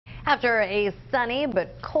After a sunny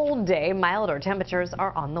but cold day, milder temperatures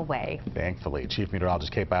are on the way. Thankfully, Chief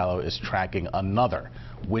Meteorologist Kate Bilo is tracking another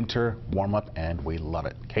winter warm-up, and we love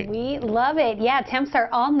it. Kate. We love it. Yeah, temps are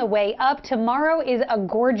on the way up. Tomorrow is a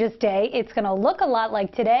gorgeous day. It's going to look a lot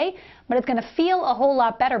like today, but it's going to feel a whole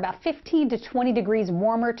lot better, about 15 to 20 degrees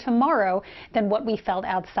warmer tomorrow than what we felt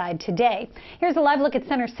outside today. Here's a live look at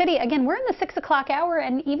Center City. Again, we're in the 6 o'clock hour,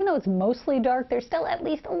 and even though it's mostly dark, there's still at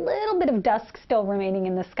least a little bit of dusk still remaining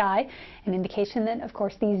in the sky, an indication that, of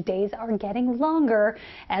course, these days are getting longer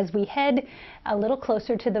as we head a little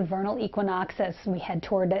closer to the vernal equinox, as we head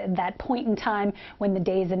toward that point in time when the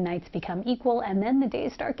days and nights become equal, and then the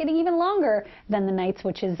days start getting even longer than the nights,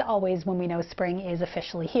 which is always when we know spring is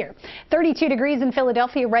officially here. 32 degrees in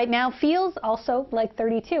Philadelphia right now, feels also like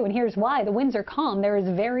 32, and here's why. The winds are calm. There is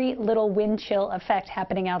very little wind chill effect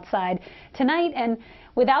happening outside tonight, and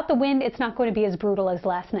without the wind, it's not going to be as brutal as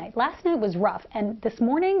last night. Last night was rough, and this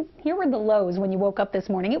morning, here were the lows when you woke up this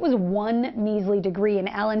morning. It was 1 measly degree in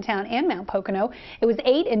Allentown and Mount Pocono. It was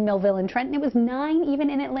 8 in Millville and Trenton. It was 9 even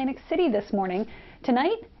in Atlantic City this morning.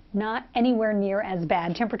 Tonight, not anywhere near as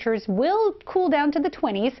bad. Temperatures will cool down to the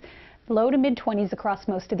 20s. Low to mid-20s across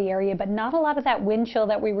most of the area, but not a lot of that wind chill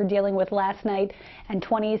that we were dealing with last night, and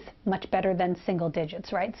 20s much better than single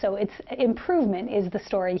digits, right? So it's improvement is the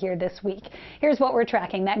story here this week. Here's what we're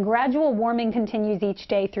tracking. That gradual warming continues each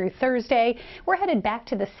day through Thursday. We're headed back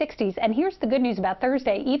to the 60s, and here's the good news about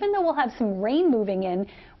Thursday. Even though we'll have some rain moving in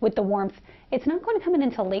with the warmth, it's not going to come in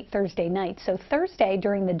until late Thursday night. So Thursday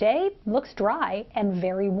during the day looks dry and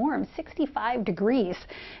very warm, 65 degrees.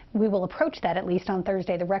 We will approach that at least on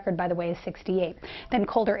Thursday. The record, by the way, is 68. Then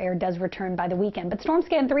colder air does return by the weekend. But Storm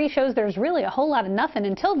Scan 3 shows there's really a whole lot of nothing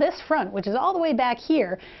until this front, which is all the way back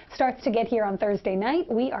here, starts to get here on Thursday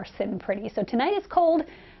night. We are sitting pretty. So tonight is cold,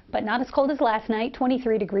 but not as cold as last night.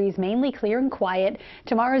 23 degrees, mainly clear and quiet.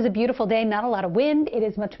 Tomorrow is a beautiful day, not a lot of wind. It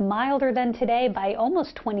is much milder than today by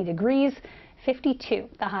almost 20 degrees. 52,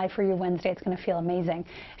 the high for your Wednesday. It's going to feel amazing.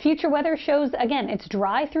 Future weather shows, again, it's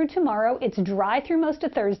dry through tomorrow. It's dry through most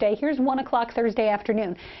of Thursday. Here's 1 o'clock Thursday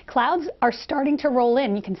afternoon. Clouds are starting to roll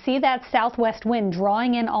in. You can see that southwest wind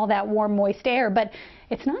drawing in all that warm, moist air, but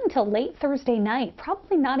it's not until late Thursday night,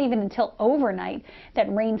 probably not even until overnight,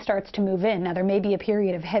 that rain starts to move in. Now, there may be a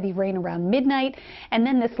period of heavy rain around midnight, and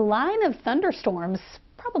then this line of thunderstorms,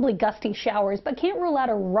 probably gusty showers, but can't rule out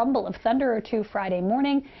a rumble of thunder or two Friday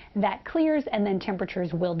morning. That clears, and then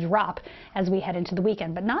temperatures will drop as we head into the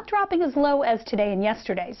weekend, but not dropping as low as today and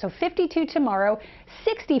yesterday. So 52 tomorrow,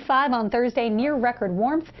 65 on Thursday, near record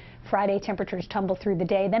warmth. Friday, temperatures tumble through the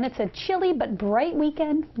day. Then it's a chilly but bright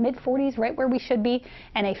weekend, mid-40s, right where we should be,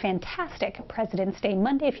 and a fantastic President's Day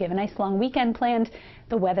Monday. If you have a nice long weekend planned,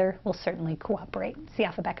 the weather will certainly cooperate.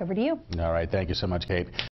 Siafa, back over to you. All right. Thank you so much, Kate.